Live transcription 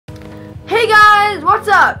Hey guys, what's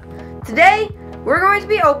up? Today, we're going to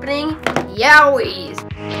be opening Yowies.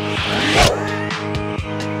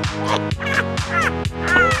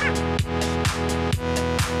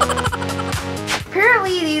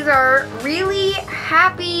 Apparently, these are really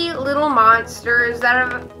happy little monsters that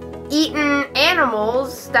have eaten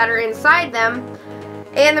animals that are inside them.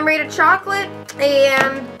 And they're made of chocolate,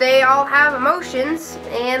 and they all have emotions,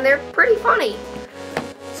 and they're pretty funny.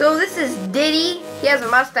 So this is Diddy. He has a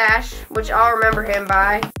mustache, which I'll remember him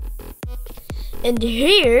by. And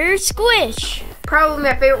here's Squish. Probably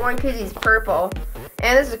my favorite one because he's purple.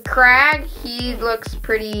 And this is Crag. He looks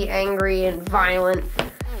pretty angry and violent.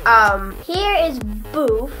 Here is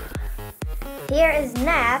Boof. Here is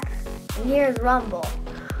Nap. And here's Rumble.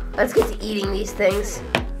 Let's get to eating these things.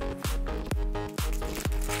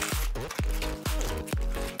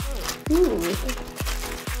 Ooh.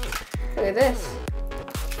 Look at this.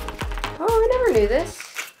 Oh, I never knew this.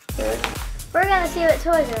 We're gonna see what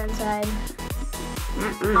toys are inside.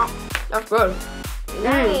 That's good.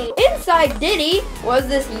 Inside Diddy was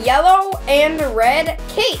this yellow and red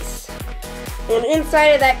case. And inside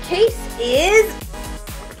of that case is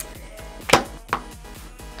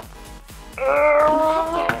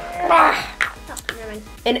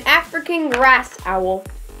an African grass owl.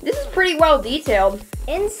 This is pretty well detailed.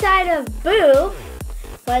 Inside of Boof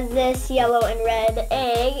was this yellow and red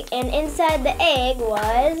egg, and inside the egg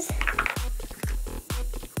was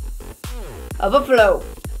a buffalo.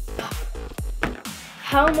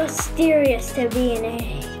 How mysterious to be an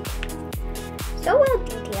egg. So well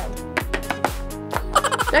detailed.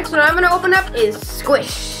 Next one I'm gonna open up is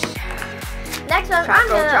Squish. Next one I'm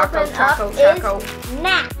gonna open up is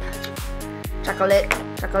Nap. Chocolate.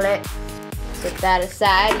 Set that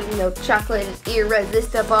aside, even though chocolate is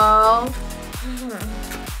irresistible.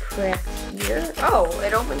 Press here. Oh,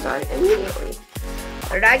 it opens on immediately.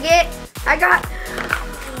 What did I get? I got a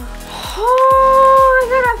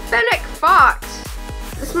fennec fox.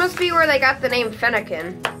 This must be where they got the name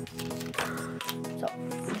Fennekin.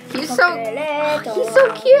 He's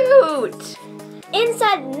so cute.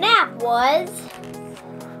 Inside Nap was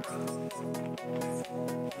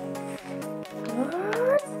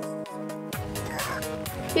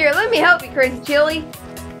Here, let me help you, Crazy Chili.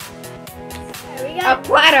 There we go. A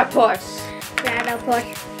platypus. Platypus.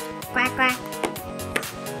 Quack, quack.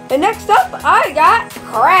 And next up, I got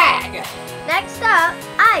Crag. Next up,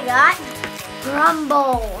 I got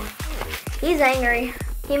Rumble. He's angry.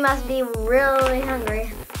 He must be really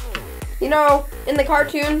hungry. You know, in the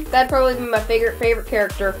cartoon, that'd probably be my favorite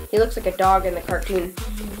character. He looks like a dog in the cartoon.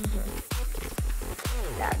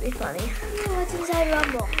 That'd be funny. Oh, what's inside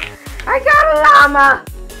Rumble? I got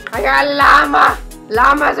a llama.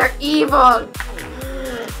 Llamas are evil.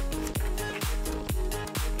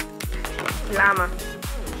 Llama.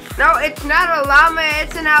 No, it's not a llama,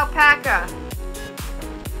 it's an alpaca.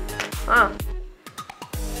 Huh.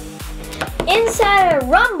 Inside of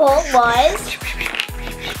Rumble was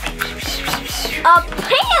a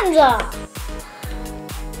panda.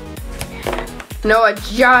 No, a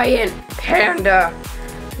giant panda.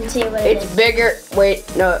 Let's see what it It's is. bigger. Wait,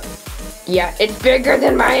 no. Yeah, it's bigger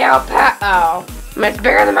than my alpaca. Oh, it's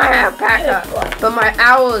bigger than my alpaca. But my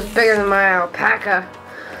owl is bigger than my alpaca.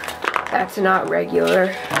 That's not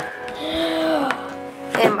regular.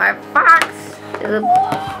 And my fox is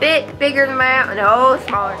a bit bigger than my owl. No,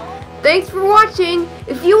 smaller. Thanks for watching.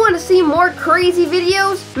 If you want to see more crazy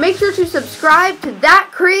videos, make sure to subscribe to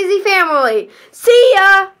ThatCrazyFamily. See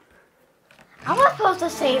ya! I was supposed to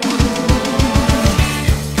say that.